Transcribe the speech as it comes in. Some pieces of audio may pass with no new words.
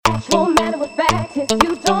Actual matter of fact is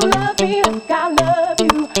you don't love me like I love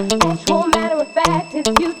you. Actual matter of fact is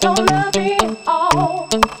you don't love me at all.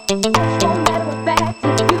 Actual matter of fact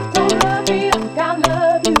is you don't love me like I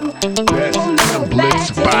love you. Actual matter of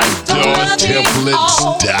fact is you don't love me at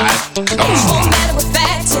all. Actual matter of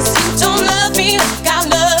fact is you don't love me like I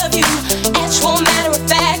love you. Actual matter of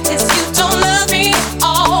fact is you don't love me at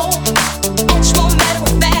all. Actual matter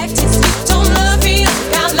of fact is you don't love me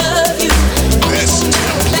like I love you.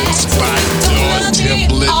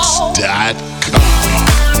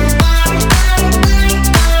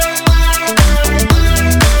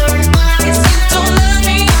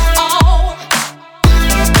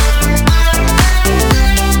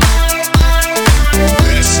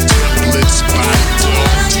 Best templates by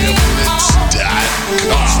DawTemplates.com.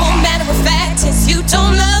 Actual matter of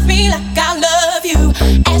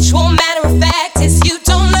fact is you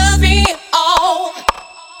don't love me at all.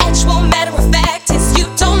 Actual matter of fact is you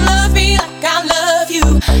don't love me like I love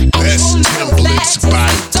you. Best templates by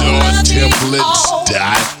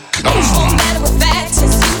DawTemplates.com.